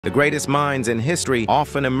The greatest minds in history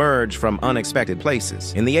often emerge from unexpected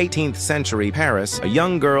places. In the 18th century Paris, a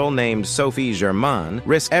young girl named Sophie Germain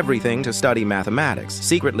risked everything to study mathematics,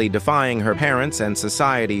 secretly defying her parents and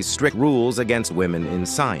society's strict rules against women in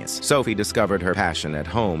science. Sophie discovered her passion at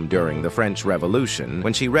home during the French Revolution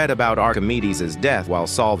when she read about Archimedes' death while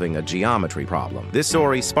solving a geometry problem. This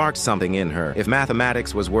story sparked something in her. If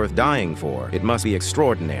mathematics was worth dying for, it must be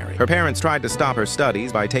extraordinary. Her parents tried to stop her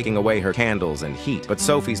studies by taking away her candles and heat, but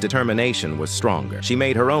Sophie's determination was stronger. She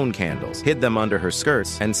made her own candles, hid them under her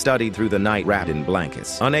skirts, and studied through the night wrapped in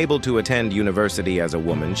blankets. Unable to attend university as a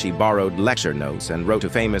woman, she borrowed lecture notes and wrote to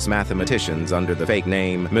famous mathematicians under the fake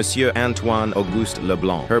name Monsieur Antoine Auguste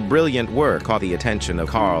Leblanc. Her brilliant work caught the attention of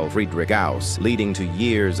Carl Friedrich Gauss, leading to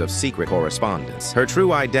years of secret correspondence. Her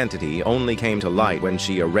true identity only came to light when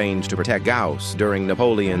she arranged to protect Gauss during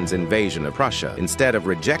Napoleon's invasion of Prussia. Instead of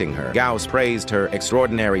rejecting her, Gauss praised her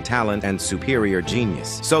extraordinary talent and superior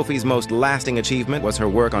genius. Sophie's most lasting achievement was her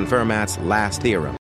work on Fermat's last theorem.